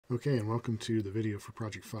Okay, and welcome to the video for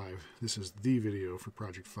Project 5. This is the video for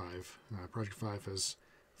Project 5. Project 5 has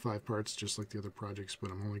 5 parts just like the other projects,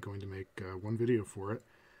 but I'm only going to make one video for it.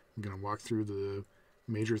 I'm going to walk through the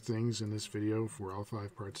major things in this video for all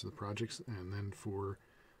 5 parts of the projects, and then for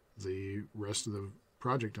the rest of the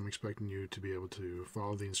project I'm expecting you to be able to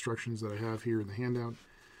follow the instructions that I have here in the handout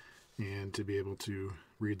and to be able to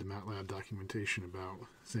read the MATLAB documentation about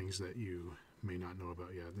things that you may not know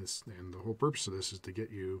about yet. And the whole purpose of this is to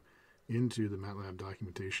get you into the MATLAB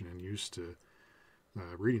documentation and used to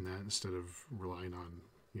reading that instead of relying on,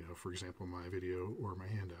 for example, my video or my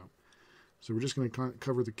handout. So we're just going to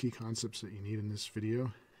cover the key concepts that you need in this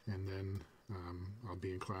video, and then I'll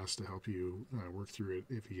be in class to help you work through it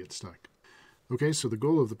if you get stuck. Okay, so the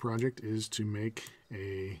goal of the project is to make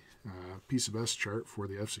a piece of S chart for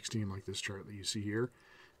the F16 like this chart that you see here.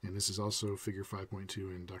 And this is also figure 5.2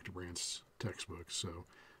 in Dr. Brandt's textbook. So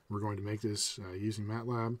we're going to make this using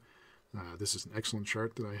MATLAB. This is an excellent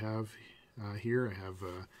chart that I have here. I have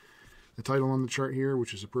a title on the chart here,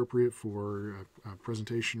 which is appropriate for a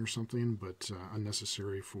presentation or something, but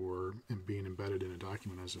unnecessary for being embedded in a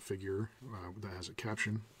document as a figure that has a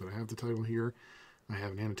caption. But I have the title here. I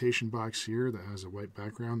have an annotation box here that has a white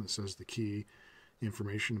background that says the key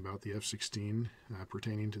information about the F16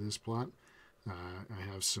 pertaining to this plot.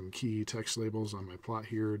 I have some key text labels on my plot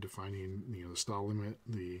here defining the stall limit,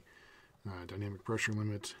 the dynamic pressure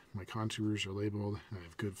limit. My contours are labeled. I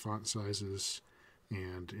have good font sizes,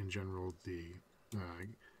 and in general the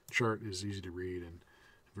chart is easy to read and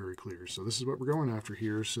very clear. So this is what we're going after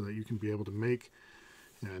here, so that you can be able to make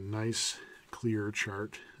a nice clear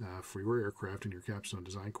chart for your aircraft and your capstone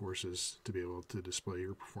design courses to be able to display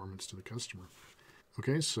your performance to the customer.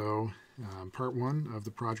 Okay, so part 1 of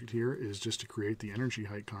the project here is just to create the energy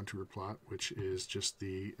height contour plot, which is just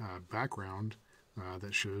the background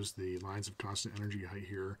that shows the lines of constant energy height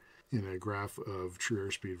here in a graph of true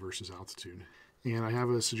airspeed versus altitude. And I have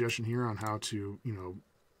a suggestion here on how to,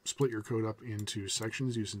 split your code up into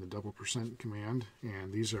sections using the %% command.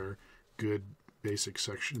 And these are good basic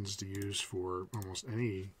sections to use for almost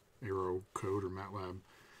any Aero code or MATLAB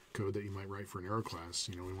code that you might write for an Aero class.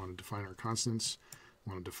 We want to define our constants,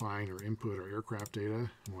 we want to define or input our aircraft data,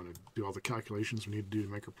 we want to do all the calculations we need to do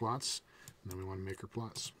to make our plots, and then we want to make our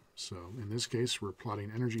plots. So in this case, we're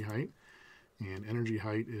plotting energy height, and energy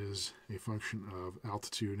height is a function of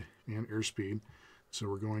altitude and airspeed. So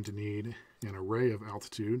we're going to need an array of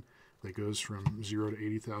altitude that goes from 0 to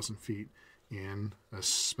 80,000 feet in a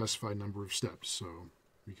specified number of steps. So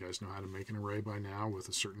you guys know how to make an array by now with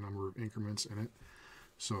a certain number of increments in it.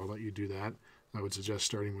 So I'll let you do that. I would suggest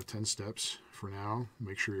starting with 10 steps for now.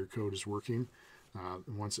 Make sure your code is working.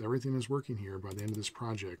 Once everything is working here by the end of this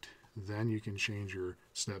project, then you can change your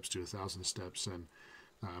steps to 1,000 steps. And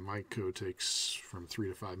my code takes from 3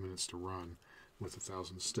 to 5 minutes to run with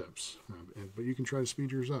 1,000 steps. But you can try to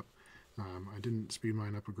speed yours up. I didn't speed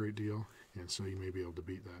mine up a great deal, and so you may be able to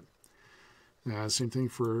beat that. Same thing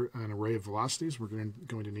for an array of velocities. We're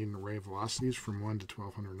going to need an array of velocities from 1 to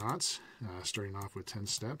 1,200 knots, starting off with 10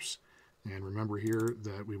 steps. And remember here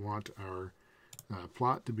that we want our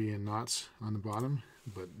plot to be in knots on the bottom,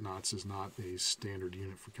 but knots is not a standard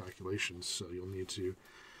unit for calculations, so you'll need to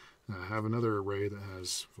have another array that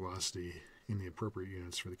has velocity in the appropriate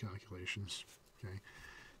units for the calculations. Okay,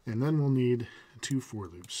 and then we'll need 2 for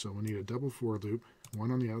loops. So we'll need a double for loop,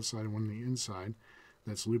 one on the outside and one on the inside,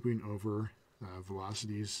 that's looping over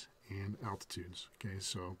velocities and altitudes. Okay,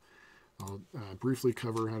 so I'll briefly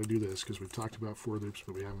cover how to do this because we've talked about for loops,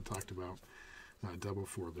 but we haven't talked about double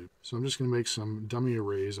for loop. So I'm just going to make some dummy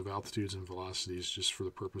arrays of altitudes and velocities just for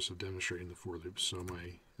the purpose of demonstrating the for loops. So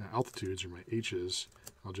my altitudes, or my H's,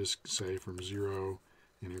 I'll just say from 0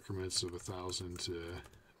 in increments of 1,000 to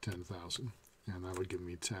 10,000, and that would give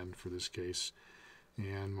me 10 for this case.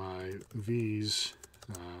 And my V's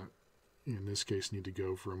in this case need to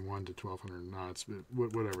go from 1 to 1,200 knots,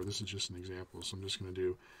 but whatever, this is just an example, so I'm just going to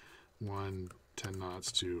do 10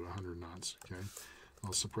 knots to 100 knots. Okay,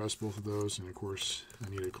 I'll suppress both of those, and of course I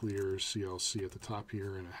need a clear CLC at the top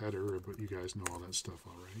here and a header, but you guys know all that stuff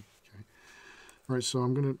already. Okay, all right, so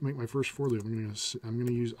I'm going to make my first for loop. I'm going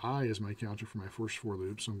to use I as my counter for my first for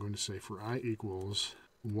loop, so I'm going to say for I equals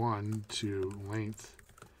 1 to length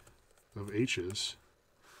of H's,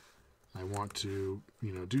 I want to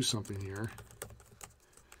do something here,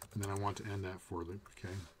 and then I want to end that for loop.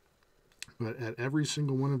 Okay, but at every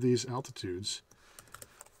single one of these altitudes,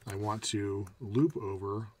 I want to loop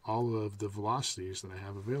over all of the velocities that I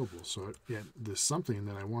have available. So the something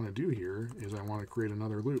that I want to do here is I want to create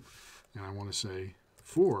another loop, and I want to say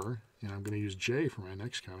for, and I'm going to use J for my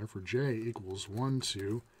next counter. For J equals 1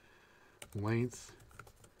 to length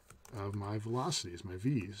of my velocities, my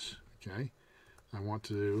v's. Okay, I want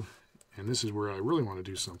to, and this is where I really want to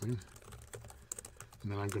do something,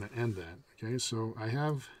 and then I'm going to end that. Okay, so I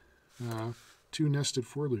have two nested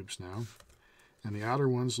for loops now, and the outer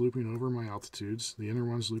one's looping over my altitudes, the inner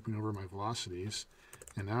one's looping over my velocities,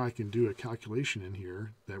 and now I can do a calculation in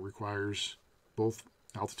here that requires both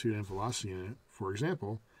altitude and velocity in it. For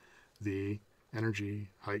example, the energy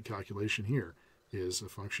height calculation here is a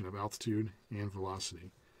function of altitude and velocity.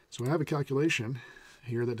 So I have a calculation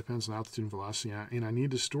here that depends on altitude and velocity, and I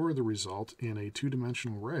need to store the result in a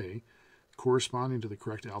two-dimensional array corresponding to the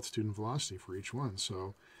correct altitude and velocity for each one.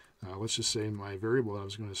 So let's just say my variable that I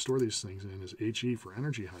was going to store these things in is HE for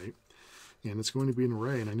energy height, and it's going to be an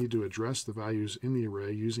array, and I need to address the values in the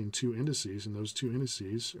array using two indices, and those two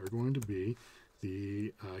indices are going to be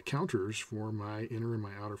the counters for my inner and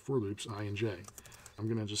my outer for loops, I and j. I'm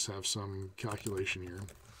going to just have some calculation here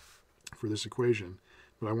for this equation,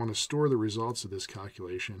 but I want to store the results of this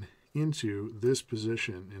calculation into this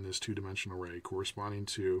position in this two-dimensional array corresponding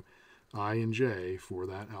to I and j for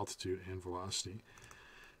that altitude and velocity.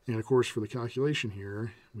 And of course, for the calculation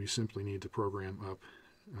here, we simply need to program up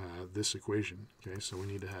this equation. Okay, so we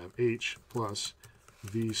need to have h plus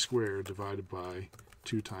v squared divided by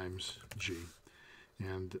 2 times g.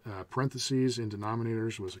 And parentheses in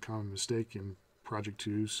denominators was a common mistake in Project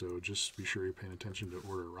 2, so just be sure you're paying attention to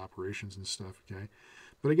order of operations and stuff, okay?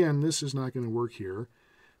 But again, this is not going to work here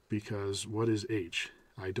because what is h?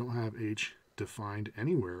 I don't have h defined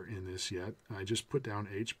anywhere in this yet. I just put down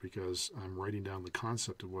h because I'm writing down the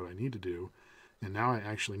concept of what I need to do, and now I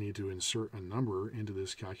actually need to insert a number into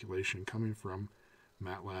this calculation coming from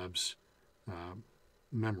MATLAB's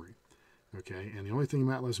memory. Okay, and the only thing in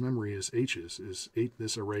MATLAB's memory is h's,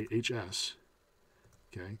 this array hs.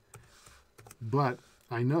 Okay, but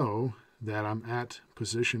I know that I'm at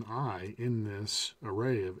position I in this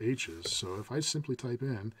array of h's, so if I simply type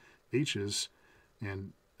in h's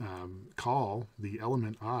and call the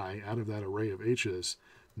element I out of that array of h's,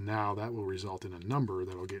 now that will result in a number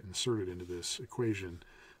that will get inserted into this equation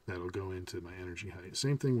that will go into my energy height.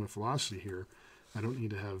 Same thing with velocity here. I don't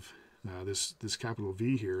need to have this capital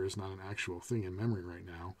V here is not an actual thing in memory right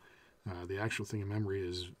now. The actual thing in memory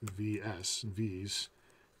is V's,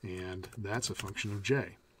 and that's a function of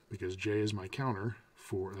J, because J is my counter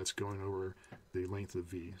that's going over the length of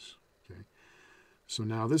V's. Okay, so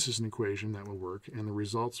now this is an equation that will work, and the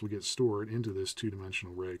results will get stored into this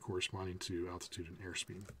two-dimensional array corresponding to altitude and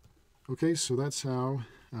airspeed. Okay, so that's how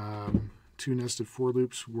two nested for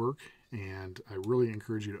loops work, and I really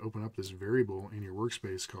encourage you to open up this variable in your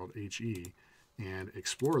workspace called HE and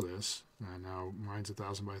explore this. Now mine's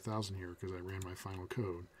 1000 by 1000 here because I ran my final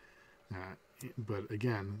code. But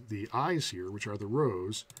again, the I's here, which are the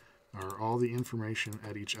rows, are all the information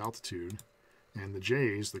at each altitude, and the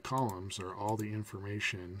J's, the columns, are all the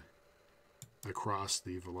information across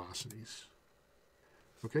the velocities.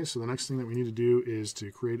 Okay, so the next thing that we need to do is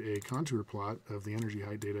to create a contour plot of the energy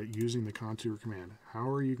height data using the contour command. How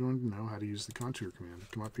are you going to know how to use the contour command?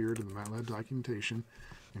 Come up here to the MATLAB documentation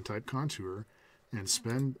and type contour and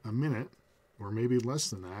spend a minute, or maybe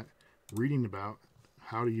less than that, reading about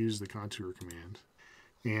how to use the contour command.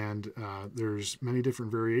 And there's many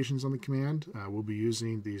different variations on the command. We'll be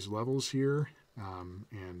using these levels here,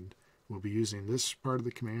 and we'll be using this part of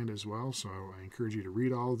the command as well, so I encourage you to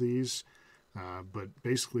read all of these. But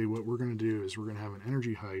basically what we're going to do is we're going to have an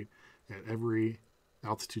energy height at every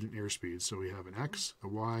altitude and airspeed. So we have an X, a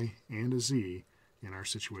Y, and a Z in our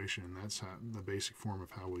situation. And that's the basic form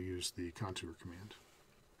of how we'll use the contour command.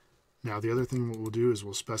 Now the other thing what we'll do is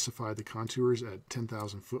we'll specify the contours at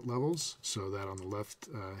 10,000 foot levels so that on the left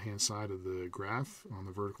hand side of the graph on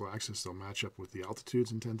the vertical axis they'll match up with the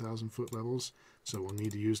altitudes in 10,000 foot levels. So we'll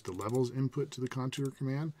need to use the levels input to the contour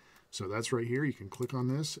command. So that's right here. You can click on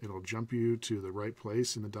this. It'll jump you to the right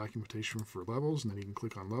place in the documentation for levels, and then you can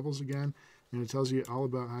click on levels again, and it tells you all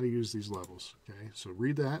about how to use these levels. Okay, so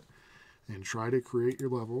read that and try to create your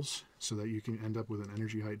levels so that you can end up with an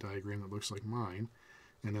energy height diagram that looks like mine.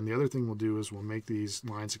 And then the other thing we'll do is we'll make these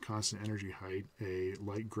lines of constant energy height a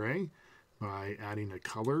light gray by adding a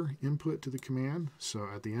color input to the command. So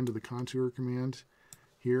at the end of the contour command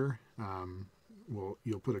here,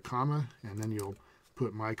 you'll put a comma, and then you'll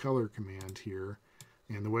put my color command here,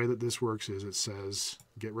 and the way that this works is it says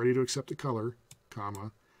get ready to accept a color,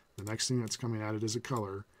 comma, the next thing that's coming at it is a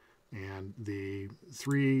color, and the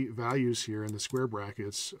 3 values here in the square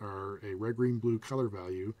brackets are a red, green, blue color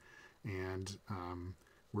value, and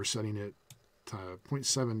we're setting it to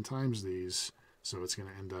 0.7 times these, so it's going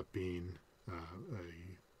to end up being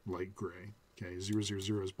a light gray. Okay, 000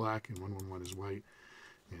 is black and 111 is white,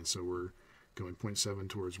 and so we're going 0.7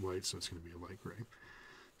 towards white, so it's going to be a light gray.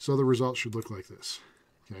 So the result should look like this.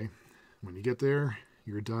 Okay, when you get there,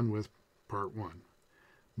 you're done with part 1.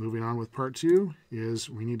 Moving on with part 2 is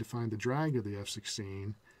we need to find the drag of the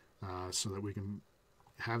F16 so that we can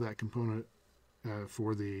have that component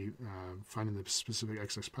for the finding the specific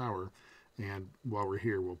XX power. And while we're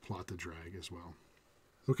here, we'll plot the drag as well.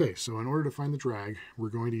 Okay, so in order to find the drag, we're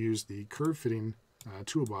going to use the curve fitting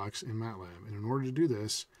toolbox in MATLAB. And in order to do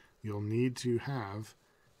this, you'll need to have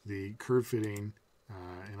the curve fitting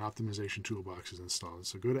and optimization toolboxes installed.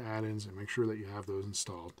 So go to add-ins and make sure that you have those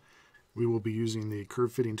installed. We will be using the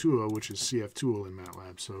curve fitting tool, which is CF tool in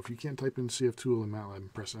MATLAB. So if you can't type in CF tool in MATLAB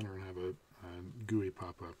and press enter and have a GUI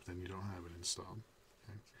pop up, then you don't have it installed.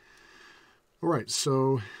 Okay. All right,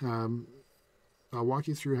 so I'll walk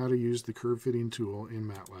you through how to use the curve fitting tool in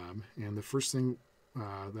MATLAB. And the first thing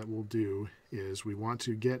that we'll do is we want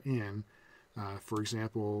to get in, for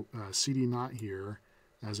example, CD naught here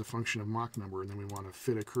as a function of Mach number, and then we want to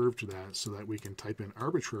fit a curve to that so that we can type in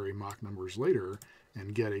arbitrary Mach numbers later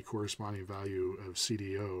and get a corresponding value of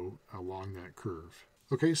CDO along that curve.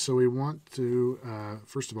 Okay, so we want to,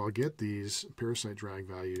 first of all, get these parasite drag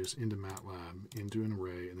values into MATLAB, into an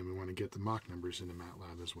array, and then we want to get the Mach numbers into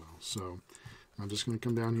MATLAB as well. So I'm just going to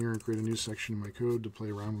come down here and create a new section in my code to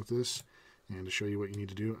play around with this and to show you what you need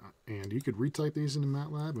to do. And you could retype these into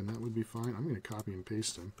MATLAB, and that would be fine. I'm going to copy and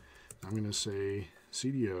paste them. I'm going to say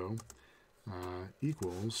CDO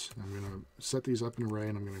equals, I'm going to set these up in an array,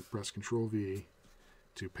 and I'm going to press Control V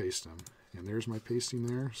to paste them. And there's my pasting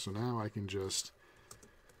there. So now I can just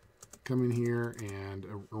come in here and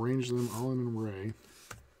arrange them all in an array,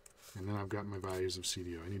 and then I've got my values of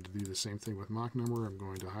CDO. I need to do the same thing with Mach number. I'm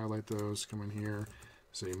going to highlight those, come in here,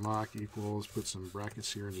 say Mach equals, put some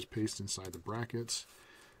brackets here and just paste inside the brackets.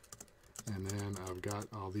 And then I've got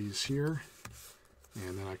all these here,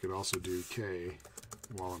 and then I could also do K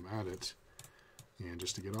while I'm at it, and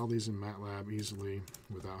just to get all these in MATLAB easily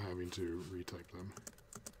without having to retype them.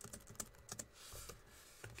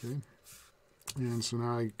 Okay, and so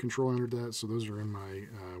now I control entered that, so those are in my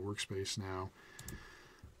workspace now.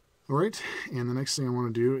 All right, and the next thing I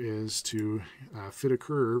want to do is to fit a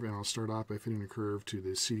curve, and I'll start off by fitting a curve to the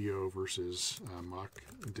CDO versus Mach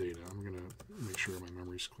data. I'm going to make sure my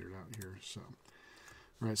memory's cleared out here. So,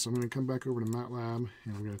 all right, so I'm going to come back over to MATLAB,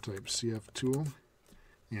 and I'm going to type CF tool,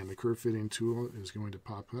 and the curve fitting tool is going to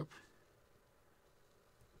pop up.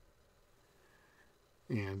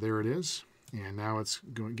 And there it is. And now it's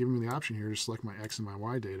giving me the option here to select my X and my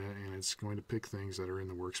Y data, and it's going to pick things that are in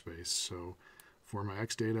the workspace. So for my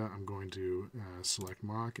X data, I'm going to select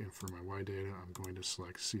Mach, and for my Y data, I'm going to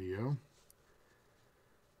select CDO.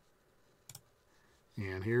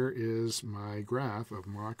 And here is my graph of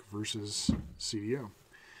Mach versus CDO.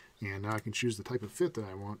 And now I can choose the type of fit that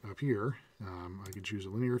I want up here. I could choose a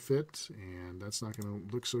linear fit, and that's not going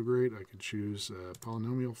to look so great. I could choose a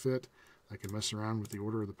polynomial fit. I can mess around with the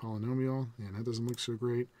order of the polynomial, and that doesn't look so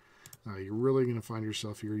great. You're really going to find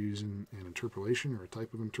yourself here using an interpolation or a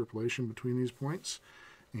type of interpolation between these points.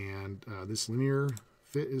 And this linear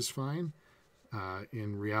fit is fine.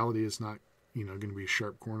 In reality, it's not going to be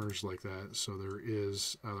sharp corners like that. So there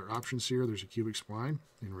is other options here. There's a cubic spline.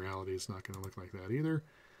 In reality, it's not going to look like that either.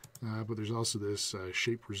 But there's also this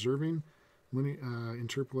shape preserving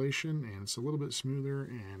interpolation, and it's a little bit smoother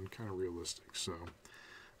and kind of realistic. So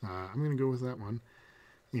I'm going to go with that one.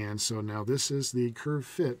 And so now this is the curve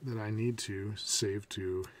fit that I need to save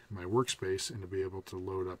to my workspace and to be able to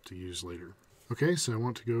load up to use later. Okay, so I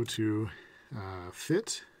want to go to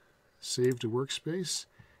Fit, Save to Workspace,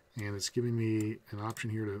 and it's giving me an option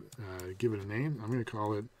here to give it a name. I'm going to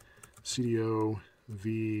call it CDO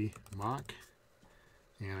V Mach,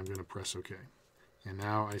 and I'm going to press OK. And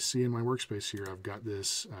now I see in my workspace here I've got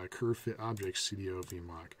this curve fit object CDO V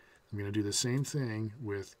Mach. I'm going to do the same thing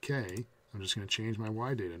with K. I'm just going to change my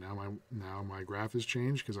Y data. Now my graph has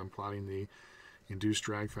changed because I'm plotting the induced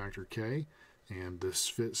drag factor K, and this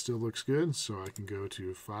fit still looks good. So I can go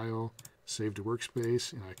to File, Save to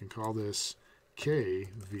Workspace, and I can call this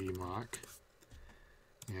KV Mach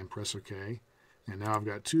and press OK. And now I've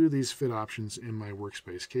got two of these fit options in my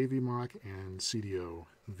workspace, KV Mach and CDO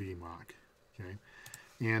V Mach. Okay.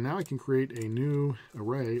 And now I can create a new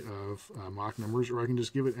array of Mach numbers, or I can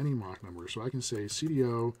just give it any Mach number. So I can say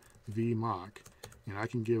CDO V Mach, and I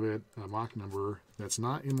can give it a Mach number that's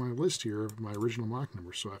not in my list here of my original Mach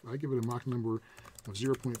number. So if I give it a Mach number of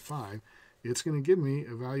 0.5, it's going to give me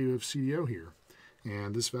a value of CDO here.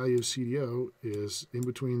 And this value of CDO is in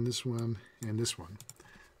between this one and this one.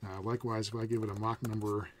 Likewise, if I give it a Mach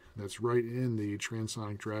number that's right in the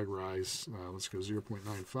transonic drag rise, let's go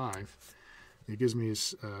 0.95, it gives me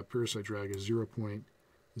a parasite drag of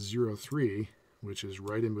 0.03, which is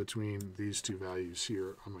right in between these two values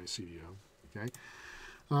here on my CDO. Okay,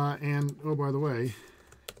 and oh, by the way,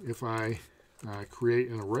 if I create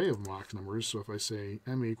an array of Mach numbers, so if I say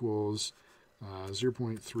m equals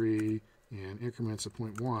 0.3 and increments of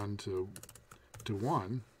 0.1 to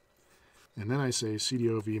 1, and then I say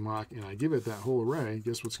CDO v Mach, and I give it that whole array,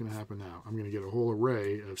 guess what's going to happen now? I'm going to get a whole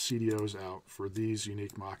array of CDOs out for these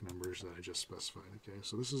unique Mach numbers that I just specified. Okay,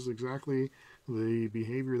 so this is exactly the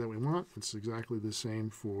behavior that we want. It's exactly the same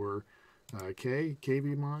for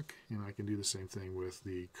KV Mach, and I can do the same thing with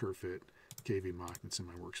the curve-fit KV Mach that's in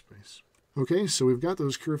my workspace. Okay, so we've got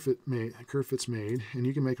those curve fits made, and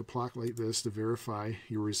you can make a plot like this to verify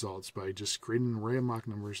your results by just creating an array of Mach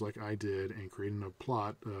numbers like I did and creating a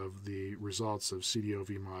plot of the results of CDO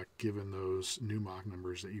v Mach given those new Mach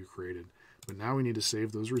numbers that you created. But now we need to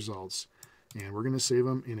save those results, and we're going to save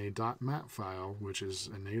them in a .mat file, which is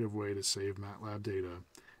a native way to save MATLAB data.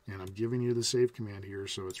 And I'm giving you the save command here,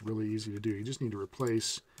 so it's really easy to do. You just need to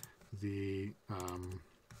replace the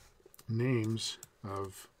names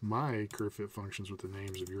of my curve fit functions with the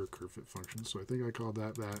names of your curve fit functions. So I think I called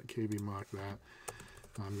that, KV Mach that.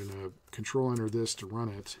 I'm going to control enter this to run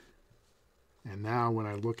it. And now when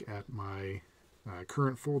I look at my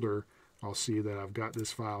current folder, I'll see that I've got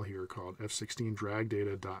this file here called f16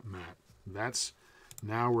 dragdata.mat. That's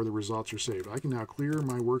now where the results are saved. I can now clear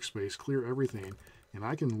my workspace, clear everything, and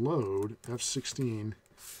I can load f16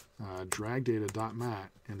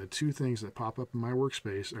 dragdata.mat, and the two things that pop up in my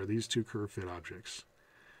workspace are these two curve fit objects.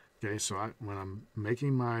 Okay, so when I'm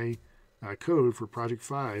making my code for project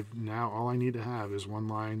 5, now all I need to have is one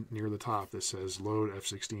line near the top that says load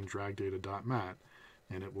f16 dragdata.mat,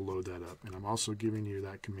 and it will load that up. And I'm also giving you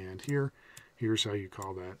that command here. Here's how you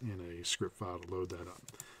call that in a script file to load that up.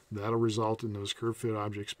 That'll result in those curve fit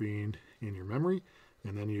objects being in your memory,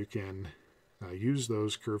 and then you can use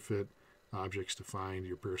those curve fit objects to find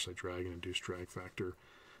your parasite drag and induced drag factor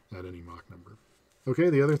at any Mach number. Okay,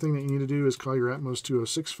 the other thing that you need to do is call your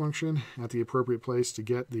AE206 function at the appropriate place to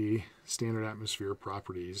get the standard atmosphere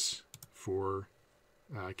properties for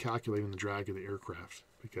calculating the drag of the aircraft.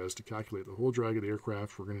 Because to calculate the whole drag of the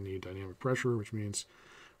aircraft, we're going to need dynamic pressure, which means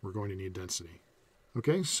we're going to need density.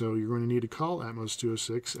 Okay, so you're going to need to call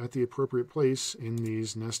AE206 at the appropriate place in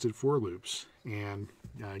these nested for loops. And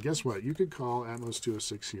guess what? You could call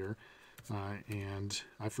AE206 here. And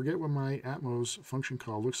I forget what my Atmos function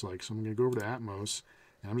call looks like, so I'm going to go over to Atmos,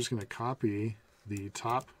 and I'm just going to copy the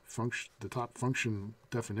top function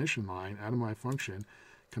definition line out of my function,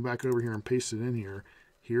 come back over here and paste it in here.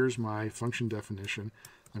 Here's my function definition.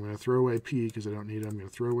 I'm going to throw away P because I don't need it. I'm going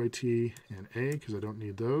to throw away T and A because I don't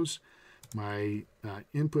need those. My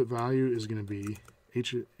input value is going to be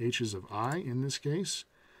H's of I in this case.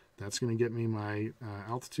 That's going to get me my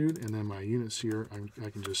altitude, and then my units here I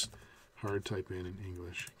can just hard type in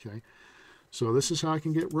English. Okay, so this is how I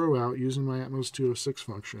can get rho out using my AE206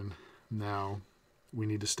 function. Now we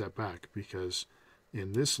need to step back, because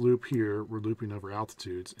in this loop here we're looping over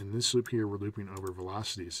altitudes, in this loop here we're looping over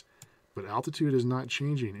velocities, but altitude is not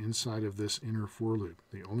changing inside of this inner for loop.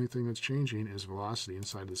 The only thing that's changing is velocity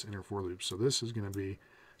inside this inner for loop. So this is going to be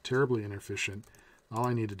terribly inefficient. All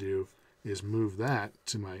I need to do is move that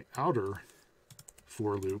to my outer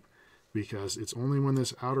for loop, because it's only when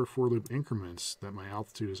this outer for loop increments that my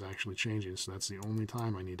altitude is actually changing. So that's the only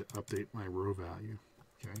time I need to update my rho value.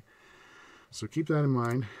 Okay, so keep that in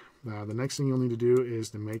mind. The next thing you'll need to do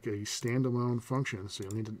is to make a standalone function. So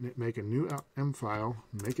you'll need to make a new M file,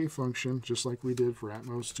 make a function just like we did for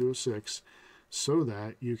AE206, so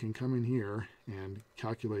that you can come in here and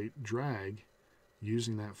calculate drag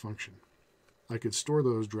using that function. I could store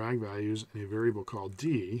those drag values in a variable called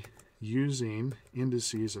D using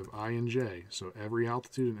indices of I and J. So every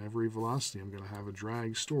altitude and every velocity I'm going to have a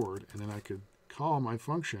drag stored, and then I could call my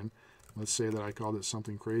function. Let's say that I called it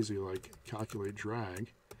something crazy like calculate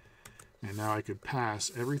drag, and now I could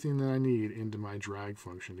pass everything that I need into my drag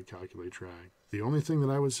function to calculate drag. The only thing that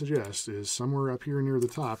I would suggest is somewhere up here near the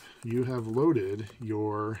top you have loaded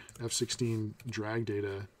your f16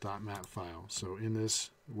 dragdata.mat file. So in this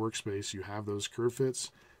workspace you have those curve fits.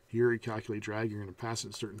 Here you calculate drag, you're going to pass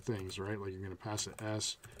it certain things, right? Like you're going to pass it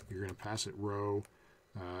S, you're going to pass it rho,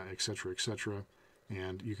 etc., etc.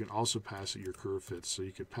 And you can also pass it your curve fits. So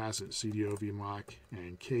you could pass it CDO v Mach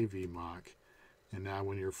and KV Mach. And now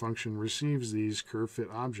when your function receives these curve fit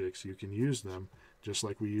objects, you can use them just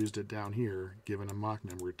like we used it down here, given a Mach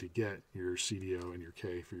number to get your CDO and your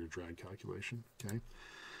K for your drag calculation. Okay,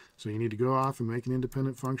 so you need to go off and make an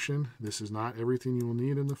independent function. This is not everything you will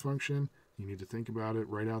need in the function. You need to think about it,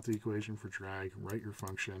 write out the equation for drag, write your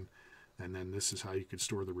function, and then this is how you could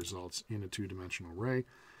store the results in a two-dimensional array.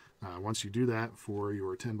 Once you do that for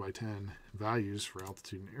your 10 by 10 values for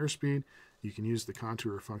altitude and airspeed, you can use the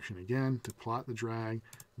contour function again to plot the drag.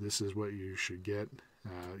 This is what you should get.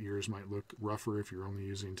 Yours might look rougher if you're only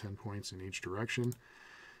using 10 points in each direction.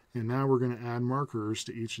 And now we're going to add markers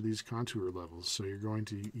to each of these contour levels. So you're going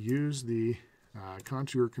to use the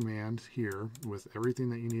contour command here with everything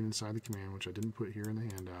that you need inside the command, which I didn't put here in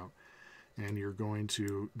the handout. And you're going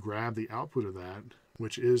to grab the output of that,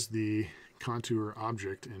 which is the contour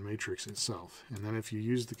object and matrix itself. And then if you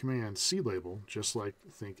use the command C-label, just like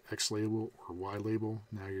think X-label or Y-label,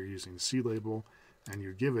 now you're using C-label, and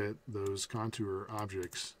you give it those contour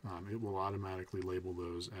objects, it will automatically label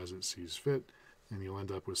those as it sees fit, and you'll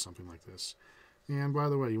end up with something like this. And by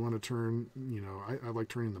the way, you want to turn, I like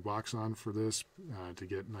turning the box on for this to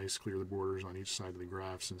get nice clear borders on each side of the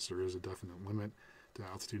graph, since there is a definite limit to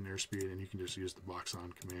altitude and airspeed, and you can just use the box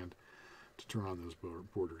on command to turn on those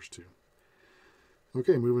borders too.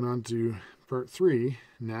 Okay, moving on to part 3.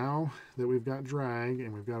 Now that we've got drag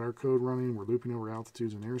and we've got our code running, we're looping over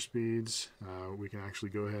altitudes and airspeeds, we can actually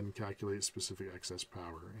go ahead and calculate specific excess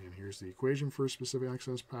power. And here's the equation for specific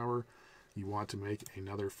excess power. You want to make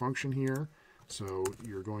another function here. So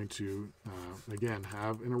you're going to, again,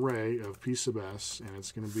 have an array of p sub s, and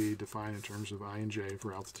it's going to be defined in terms of I and j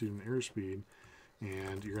for altitude and airspeed.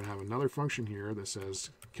 And you're going to have another function here that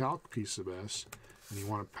says calc p sub s, and you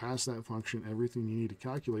want to pass that function everything you need to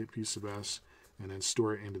calculate p sub s, and then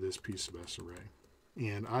store it into this p sub s array.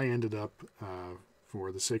 And I ended up,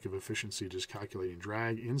 for the sake of efficiency, just calculating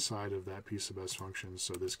drag inside of that p sub s function.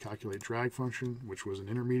 So this calculate drag function, which was an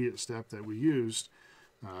intermediate step that we used,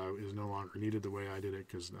 is no longer needed the way I did it,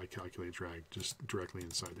 because I calculate drag just directly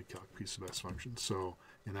inside the calc p sub s function. So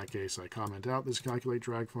in that case, I comment out this calculate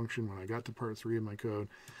drag function when I got to part 3 of my code,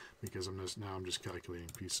 because now I'm just calculating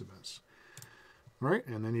p sub s. All right,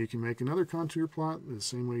 and then you can make another contour plot the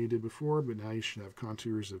same way you did before, but now you should have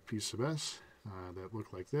contours of p sub s that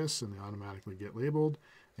look like this, and they automatically get labeled.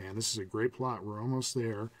 And this is a great plot. We're almost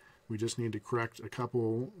there. We just need to correct a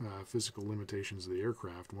couple physical limitations of the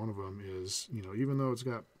aircraft. One of them is, even though it's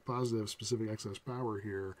got positive specific excess power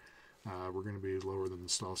here, we're going to be lower than the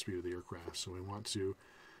stall speed of the aircraft. So we want to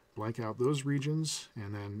blank out those regions,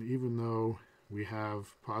 and then even though we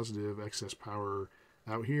have positive excess power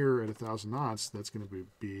out here at 1,000 knots, that's going to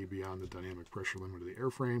be beyond the dynamic pressure limit of the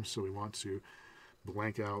airframe, so we want to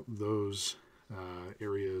blank out those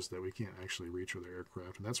areas that we can't actually reach with our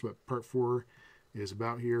aircraft. And that's what part 4 is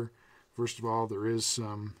about here. First of all, there is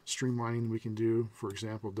some streamlining we can do. For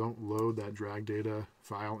example, don't load that drag data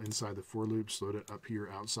file inside the for loops. Load it up here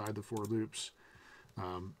outside the for loops.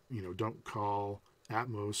 Don't call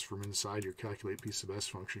Atmos from inside your calculate p sub s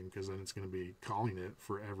function, because then it's going to be calling it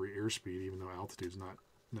for every airspeed, even though altitude is not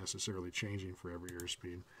necessarily changing for every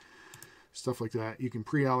airspeed. Stuff like that. You can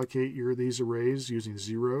pre-allocate these arrays using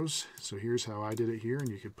zeros. So here's how I did it here, and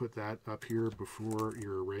you could put that up here before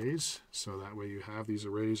your arrays. So that way you have these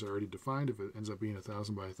arrays already defined. If it ends up being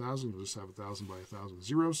 1,000 by 1,000, you'll just have 1,000 by 1,000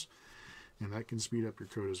 zeros, and that can speed up your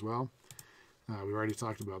code as well. We already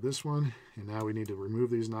talked about this one, and now we need to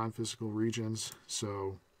remove these non-physical regions.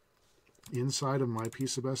 So inside of my p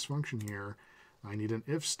sub s function here, I need an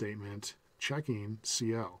if statement checking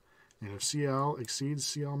CL. And if CL exceeds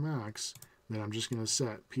CL max, then I'm just going to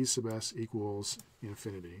set p sub s equals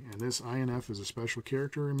infinity. And this INF is a special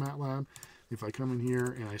character in MATLAB. If I come in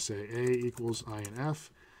here and I say A equals INF,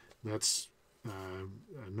 that's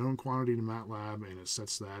a known quantity to MATLAB, and it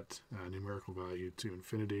sets that numerical value to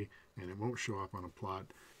infinity, and it won't show up on a plot,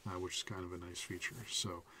 which is kind of a nice feature.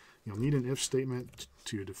 So you'll need an if statement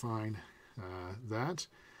to define that,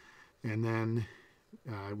 and then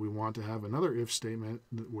we want to have another if statement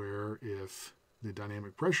where if the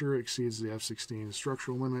dynamic pressure exceeds the F16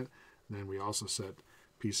 structural limit, then we also set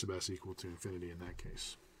p sub s equal to infinity in that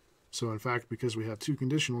case. So in fact, because we have two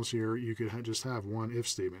conditionals here, you could just have one if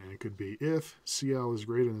statement, and it could be if CL is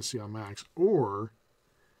greater than CL max, or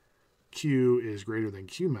Q is greater than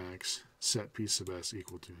Q max, set p sub s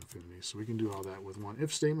equal to infinity. So we can do all that with one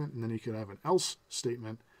if statement, and then you could have an else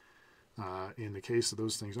statement. In the case that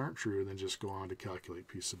those things aren't true, then just go on to calculate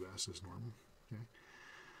p sub s as normal. Okay.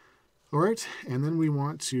 All right, and then we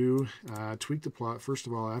want to tweak the plot. First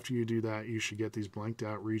of all, after you do that, you should get these blanked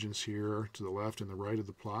out regions here to the left and the right of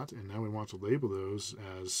the plot, and now we want to label those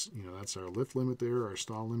as, that's our lift limit there, our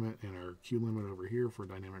stall limit, and our Q limit over here for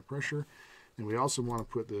dynamic pressure. And we also want to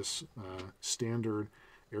put this standard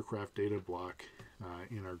aircraft data block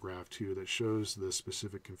in our graph too that shows the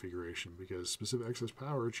specific configuration, because specific excess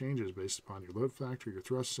power changes based upon your load factor, your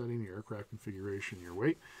thrust setting, your aircraft configuration, your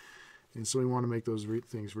weight. And so we want to make those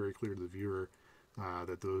things very clear to the viewer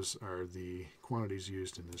that those are the quantities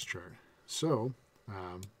used in this chart. So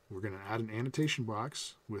we're going to add an annotation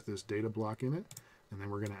box with this data block in it, and then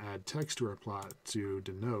we're going to add text to our plot to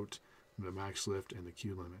denote the max lift and the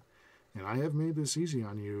Q limit. And I have made this easy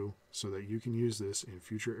on you so that you can use this in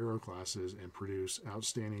future Aero classes and produce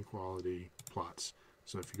outstanding quality plots.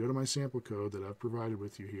 So if you go to my sample code that I've provided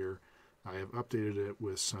with you here, I have updated it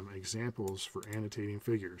with some examples for annotating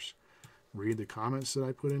figures. Read the comments that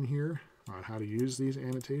I put in here on how to use these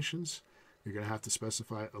annotations. You're going to have to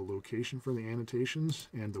specify a location for the annotations,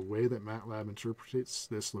 and the way that MATLAB interprets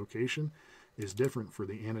this location is different for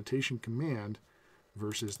the annotation command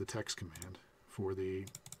versus the text command. For the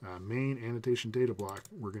main annotation data block,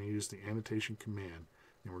 we're going to use the annotation command,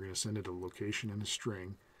 and we're going to send it a location and a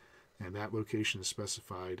string, and that location is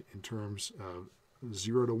specified in terms of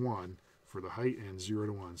 0 to 1 for the height and 0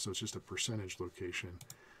 to 1, so it's just a percentage location.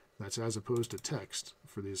 That's as opposed to text.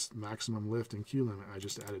 For this maximum lift and Q limit, I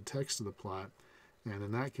just added text to the plot, and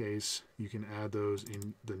in that case, you can add those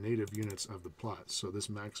in the native units of the plot. So this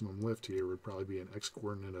maximum lift here would probably be an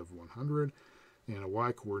x-coordinate of 100 and a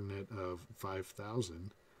y-coordinate of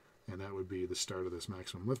 5,000, and that would be the start of this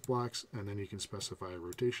maximum lift blocks, and then you can specify a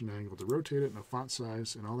rotation angle to rotate it and a font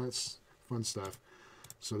size and all that fun stuff,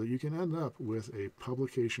 so that you can end up with a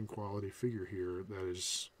publication quality figure here that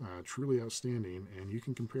is truly outstanding, and you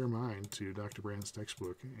can compare mine to Dr. Brandt's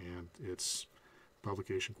textbook and its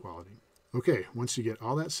publication quality. Okay, once you get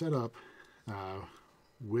all that set up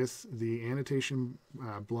with the annotation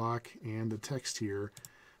block and the text here,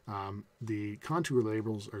 the contour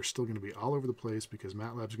labels are still going to be all over the place because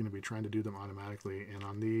MATLAB's going to be trying to do them automatically, and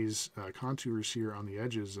on these contours here on the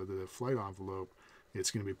edges of the flight envelope, it's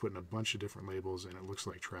going to be putting a bunch of different labels and it looks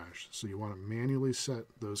like trash. So you want to manually set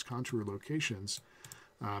those contour locations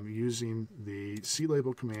using the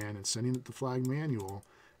C-label command and sending it the flag manual,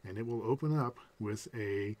 and it will open up with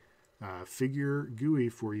a figure GUI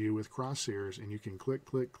for you with crosshairs, and you can click,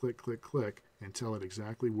 click, click, click, click, and tell it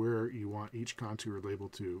exactly where you want each contour label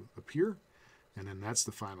to appear, and then that's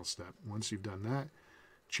the final step. Once you've done that,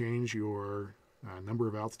 change your number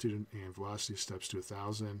of altitude and velocity steps to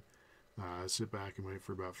 1,000, sit back and wait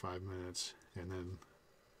for about 5 minutes, and then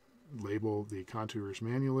label the contours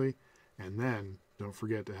manually, and then don't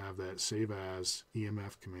forget to have that save as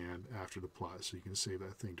EMF command after the plot so you can save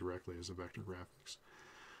that thing directly as a vector graphics.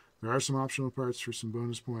 There are some optional parts for some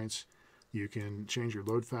bonus points. You can change your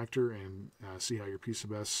load factor and see how your P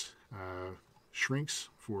sub S shrinks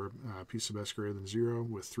for P sub S greater than 0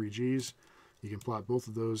 with 3 Gs. You can plot both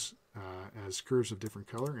of those as curves of different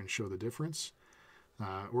color and show the difference.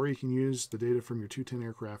 Or you can use the data from your 210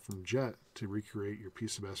 aircraft from Jet to recreate your P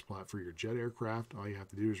sub S plot for your Jet aircraft. All you have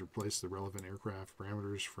to do is replace the relevant aircraft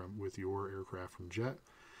parameters with your aircraft from Jet.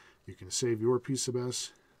 You can save your P sub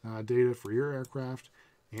S data for your aircraft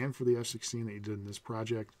and for the F-16 that you did in this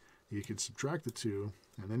project. You can subtract the two,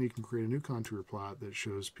 and then you can create a new contour plot that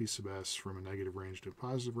shows P sub S from a negative range to a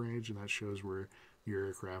positive range, and that shows where your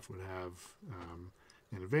aircraft would have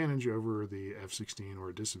an advantage over the F-16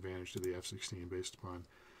 or a disadvantage to the F-16 based upon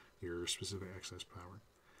your specific excess power.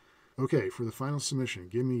 Okay, for the final submission,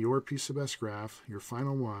 give me your P sub S graph, your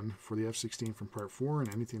final one for the F-16 from Part 4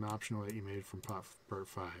 and anything optional that you made from Part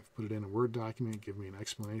 5. Put it in a Word document, give me an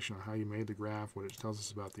explanation on how you made the graph, what it tells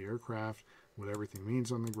us about the aircraft, what everything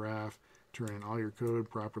means on the graph, turn in all your code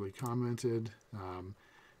properly commented.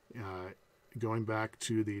 Going back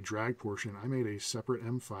to the drag portion, I made a separate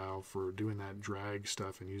M file for doing that drag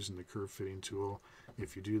stuff and using the curve fitting tool.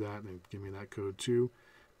 If you do that, then give me that code too.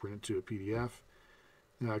 Print it to a PDF.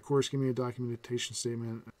 Of course, give me a documentation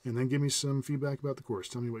statement, and then give me some feedback about the course.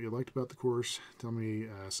 Tell me what you liked about the course. Tell me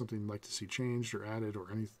something you'd like to see changed or added, or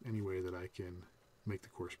any way that I can make the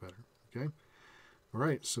course better. Okay? All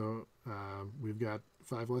right, so we've got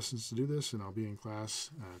 5 lessons to do this, and I'll be in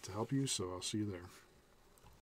class to help you, so I'll see you there.